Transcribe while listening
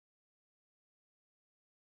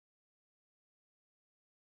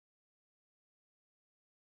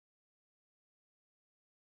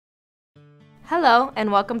Hello and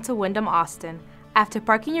welcome to Wyndham, Austin. After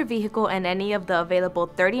parking your vehicle in any of the available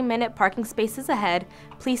 30-minute parking spaces ahead,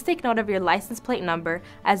 please take note of your license plate number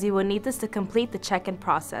as you will need this to complete the check-in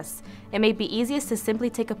process. It may be easiest to simply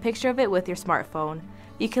take a picture of it with your smartphone.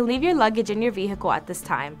 You can leave your luggage in your vehicle at this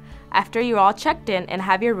time. After you're all checked in and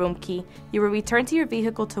have your room key, you will return to your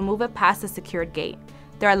vehicle to move it past the secured gate.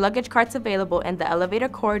 There are luggage carts available in the elevator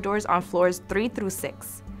corridors on floors 3 through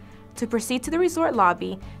 6. To proceed to the resort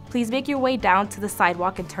lobby, please make your way down to the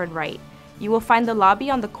sidewalk and turn right. You will find the lobby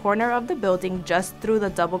on the corner of the building just through the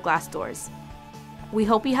double glass doors. We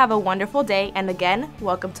hope you have a wonderful day, and again,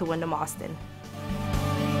 welcome to Wyndham, Austin.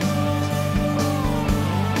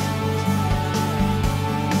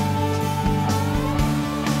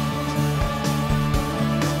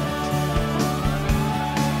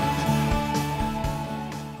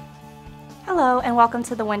 Hello and welcome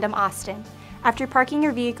to the Wyndham Austin. After parking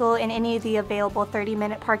your vehicle in any of the available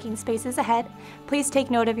 30-minute parking spaces ahead, please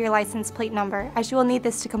take note of your license plate number as you will need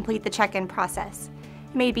this to complete the check-in process.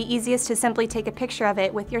 It may be easiest to simply take a picture of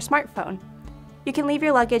it with your smartphone. You can leave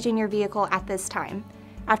your luggage in your vehicle at this time.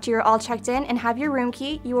 After you're all checked in and have your room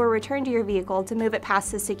key, you will return to your vehicle to move it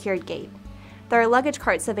past the secured gate. There are luggage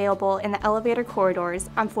carts available in the elevator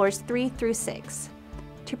corridors on floors 3 through 6.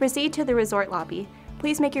 To proceed to the resort lobby,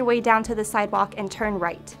 please make your way down to the sidewalk and turn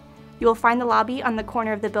right. You will find the lobby on the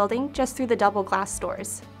corner of the building just through the double glass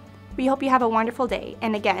doors. We hope you have a wonderful day,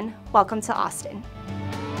 and again, welcome to Austin.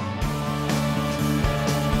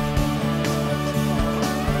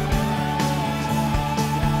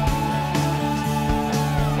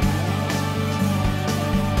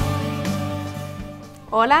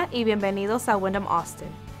 Hola y bienvenidos a Wyndham, Austin.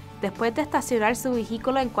 Después de estacionar su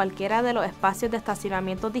vehículo en cualquiera de los espacios de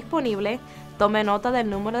estacionamiento disponibles, tome nota del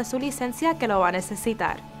número de su licencia que lo va a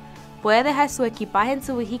necesitar. Puede dejar su equipaje en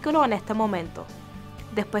su vehículo en este momento.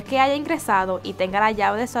 Después que haya ingresado y tenga la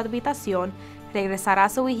llave de su habitación, regresará a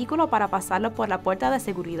su vehículo para pasarlo por la puerta de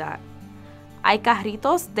seguridad. Hay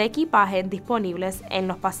carritos de equipaje disponibles en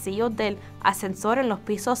los pasillos del ascensor en los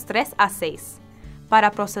pisos 3 a 6. Para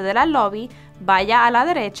proceder al lobby, vaya a la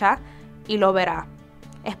derecha y lo verá.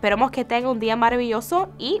 Esperemos que tenga un día maravilloso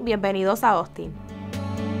y bienvenidos a Austin.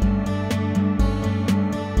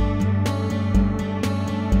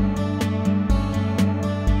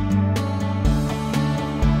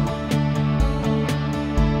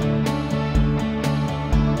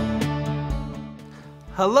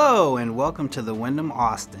 Hello and welcome to the Wyndham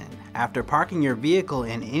Austin. After parking your vehicle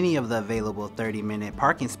in any of the available 30-minute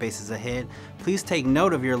parking spaces ahead, please take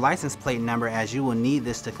note of your license plate number as you will need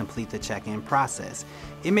this to complete the check-in process.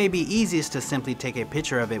 It may be easiest to simply take a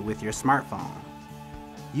picture of it with your smartphone.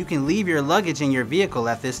 You can leave your luggage in your vehicle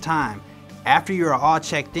at this time. After you are all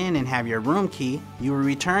checked in and have your room key, you will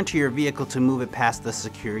return to your vehicle to move it past the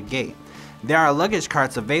secure gate. There are luggage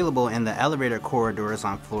carts available in the elevator corridors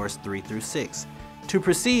on floors 3 through 6. To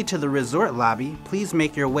proceed to the resort lobby, please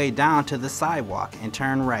make your way down to the sidewalk and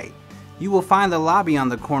turn right. You will find the lobby on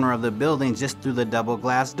the corner of the building just through the double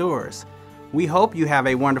glass doors. We hope you have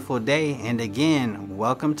a wonderful day, and again,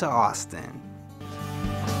 welcome to Austin.